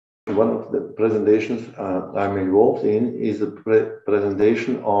one of the presentations I'm involved in is a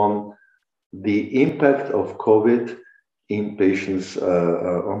presentation on the impact of COVID in patients,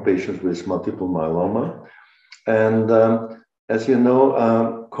 on patients with multiple myeloma. And as you know,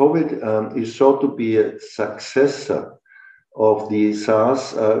 COVID is thought to be a successor of the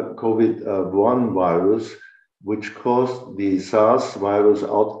SARS-CoV-1 virus, which caused the SARS virus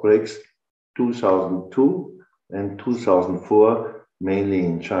outbreaks 2002 and 2004, mainly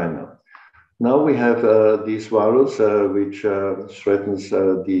in China. Now we have this virus, which threatens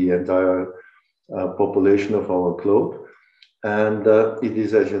the entire population of our globe. And it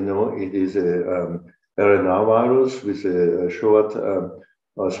is, as you know, it is a RNA virus with a short,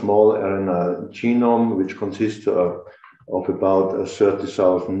 small RNA genome, which consists of about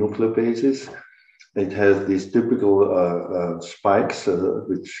 30,000 nucleobases. It has these typical spikes,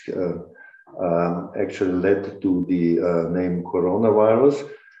 which actually led to the name coronavirus.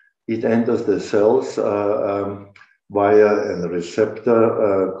 It enters the cells via a receptor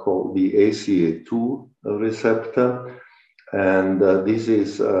called the ACA2 receptor. And this is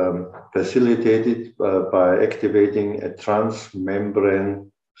facilitated by activating a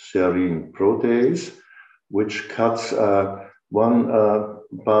transmembrane serine protease, which cuts one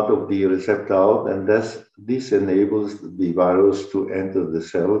part of the receptor out, and this enables the virus to enter the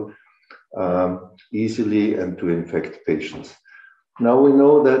cell easily and to infect patients. Now we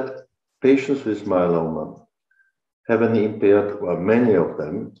know that patients with myeloma have an impaired, or many of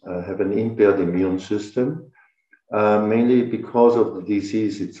them have an impaired immune system, mainly because of the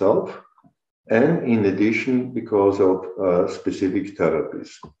disease itself, and in addition, because of specific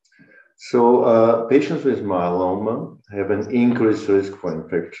therapies. So patients with myeloma have an increased risk for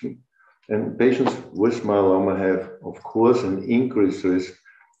infection, and patients with myeloma have, of course, an increased risk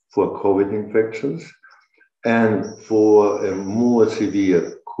for COVID infections and for a more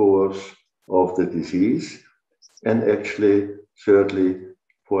severe course of the disease, and actually, thirdly,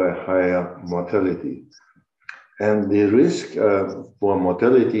 for a higher mortality. And the risk for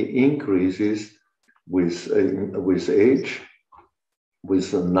mortality increases with age,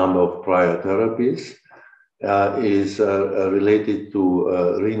 with a number of prior therapies, is related to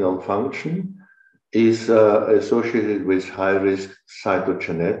renal function, is associated with high-risk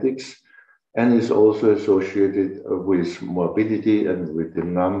cytogenetics, and is also associated with morbidity and with the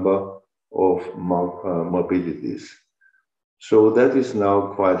number of morbidities. So that is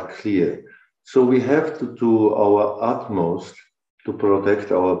now quite clear. So we have to do our utmost to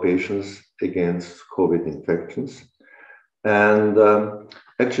protect our patients against COVID infections. And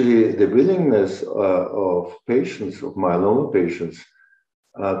actually, the willingness of patients, of myeloma patients,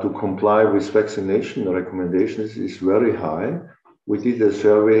 to comply with vaccination recommendations is very high. We did a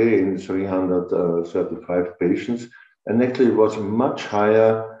survey in 335 patients, and actually it was much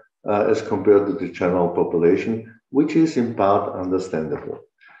higher as compared to the general population, which is in part understandable.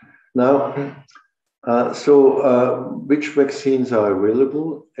 Now, which vaccines are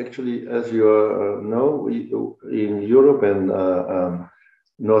available? Actually, as you know, in Europe and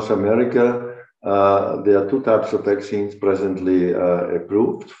North America, there are two types of vaccines presently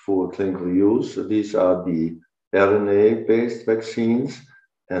approved for clinical use. These are the RNA-based vaccines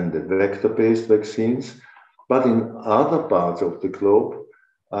and the vector-based vaccines. But in other parts of the globe,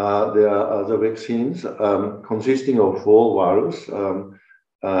 there are other vaccines consisting of whole virus,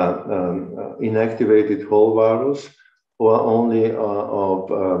 inactivated whole virus, or only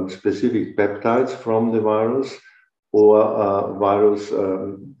of specific peptides from the virus, or virus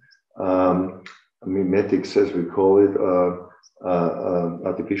mimetics, as we call it,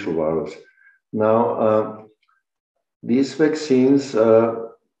 artificial virus. Now, these vaccines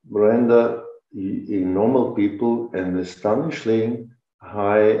render in normal people an astonishingly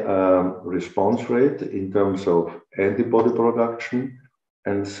high response rate in terms of antibody production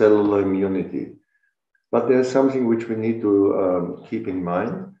and cellular immunity. But there's something which we need to keep in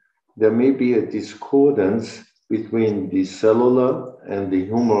mind. There may be a discordance between the cellular and the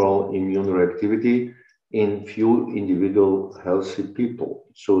humoral immune reactivity in few individual healthy people.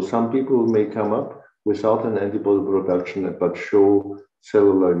 So some people may come up without an antibody production but show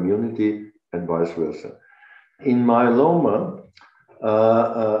cellular immunity and vice versa. In myeloma,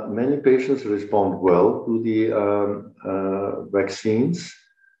 many patients respond well to the vaccines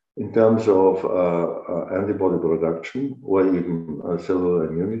in terms of antibody production or even cellular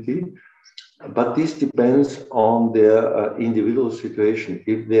immunity. But this depends on their individual situation.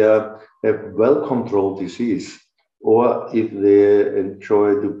 If they have well-controlled disease, or if they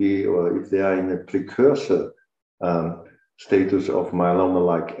enjoy to be, or if they are in a precursor status of myeloma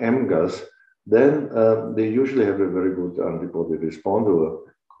like MGUS, then they usually have a very good antibody response or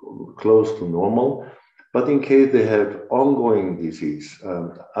close to normal. But in case they have ongoing disease,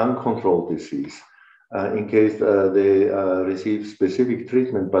 uncontrolled disease, in case they receive specific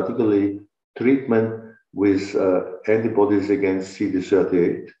treatment, particularly treatment with antibodies against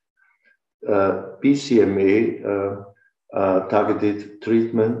CD38, BCMA targeted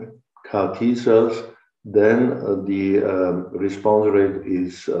treatment, CAR T cells, then the response rate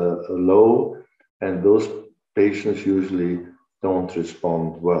is low, and those patients usually don't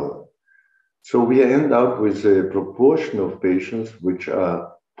respond well. So we end up with a proportion of patients which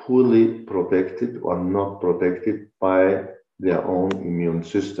are poorly protected or not protected by their own immune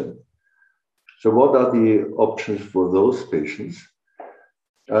system. So what are the options for those patients?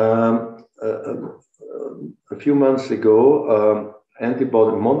 A few months ago,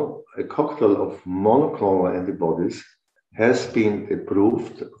 a cocktail of monoclonal antibodies has been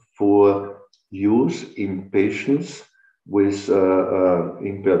approved for use in patients with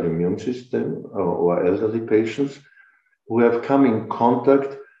impaired immune system or elderly patients who have come in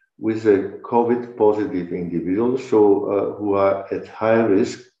contact with a COVID positive individual, so who are at high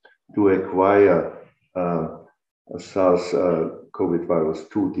risk to acquire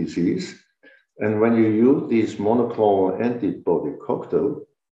SARS-CoV-2 disease. And when you use this monoclonal antibody cocktail,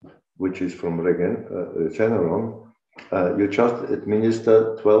 which is from Regeneron, you just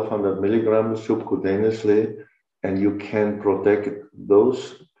administer 1,200 milligrams subcutaneously, and you can protect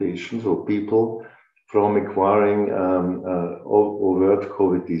those patients or people from acquiring overt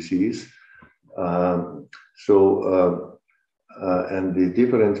COVID disease. And the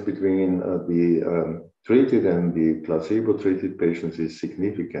difference between the treated and the placebo-treated patients is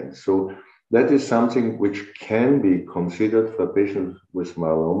significant. So that is something which can be considered for patients with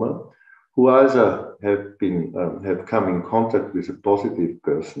myeloma who either have come in contact with a positive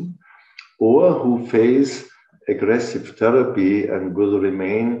person or who face aggressive therapy and will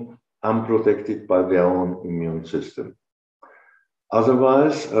remain unprotected by their own immune system.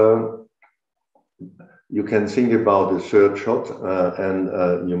 Otherwise, you can think about a third shot, and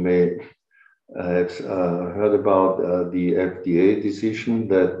you may have heard about the FDA decision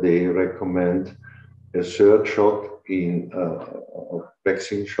that they recommend a third shot in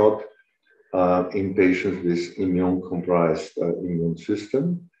vaccine shot in patients with immune-compromised immune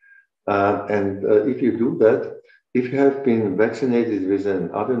system. And if you do that, if you have been vaccinated with an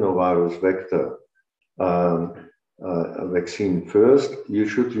adenovirus vector vaccine first, you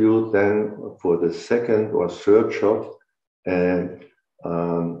should use then for the second or third shot an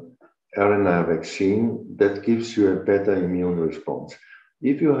RNA vaccine that gives you a better immune response.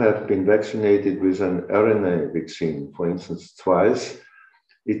 If you have been vaccinated with an RNA vaccine, for instance, twice,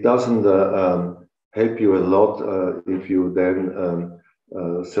 it doesn't help you a lot if you then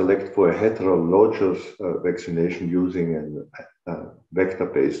select for a heterologous vaccination using a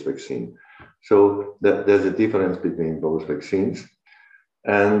vector-based vaccine. So there's a difference between both vaccines.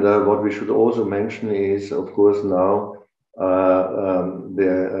 And what we should also mention is, of course, now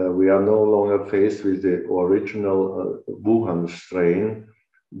we are no longer faced with the original Wuhan strain.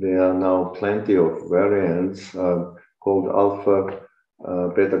 There are now plenty of variants called alpha,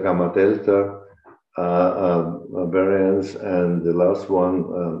 beta, gamma, delta variants, and the last one,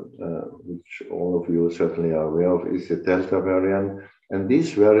 which all of you certainly are aware of, is the Delta variant. And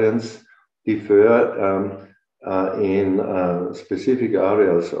these variants differ in specific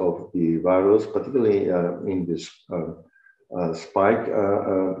areas of the virus, particularly in this spike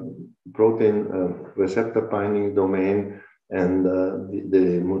protein receptor binding domain, and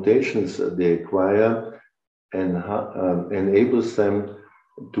the mutations they acquire and enables them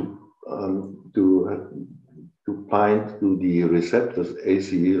to bind to the receptors,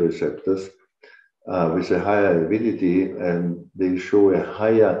 ACE receptors, with a higher avidity, and they show a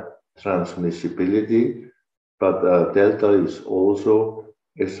higher transmissibility. But Delta is also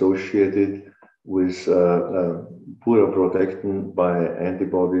associated with poorer protection by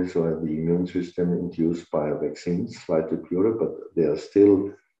antibodies or the immune system induced by vaccines, slightly purer, but they are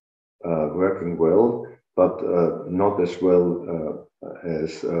still working well, but not as well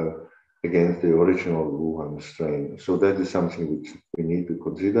as against the original Wuhan strain. So that is something which we need to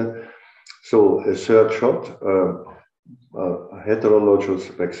consider. So a third shot,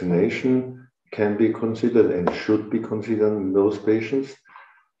 heterologous vaccination can be considered and should be considered in those patients.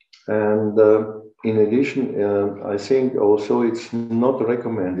 And in addition, I think also it's not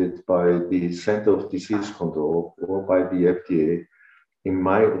recommended by the Center of Disease Control or by the FDA. In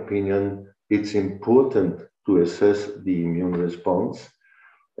my opinion, it's important to assess the immune response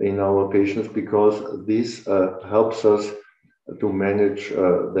in our patients because this helps us to manage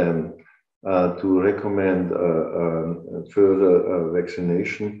them, to recommend further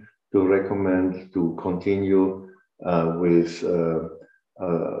vaccination to recommend to continue with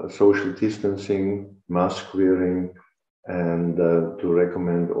social distancing, mask wearing, and to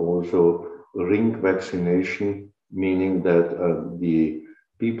recommend also ring vaccination, meaning that the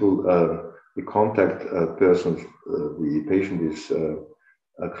people, the contact persons, the patient is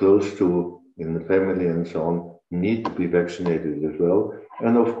close to in the family and so on, need to be vaccinated as well.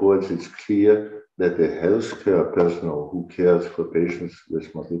 And of course, it's clear that the healthcare personnel who cares for patients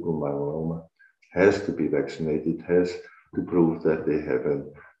with multiple myeloma has to be vaccinated, has to prove that they have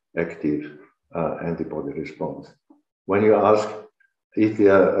an active antibody response. When you ask if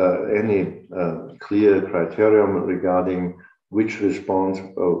there are any clear criteria regarding which response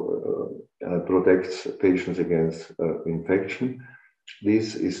protects patients against infection,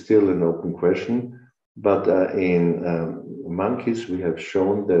 this is still an open question. But in monkeys, we have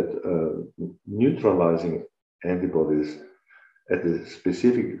shown that neutralizing antibodies at a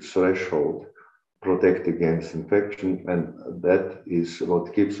specific threshold protect against infection, and that is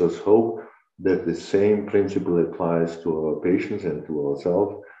what gives us hope that the same principle applies to our patients and to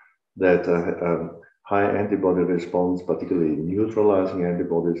ourselves, that high antibody response, particularly neutralizing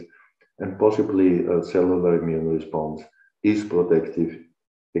antibodies, and possibly cellular immune response is protective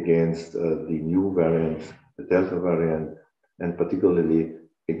against the new variants, the Delta variant, and particularly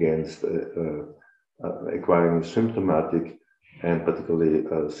against acquiring symptomatic and particularly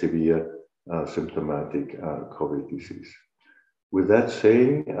severe symptomatic COVID disease. With that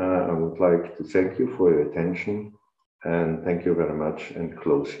saying, I would like to thank you for your attention, and thank you very much, and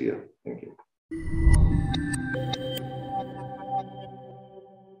close here. Thank you.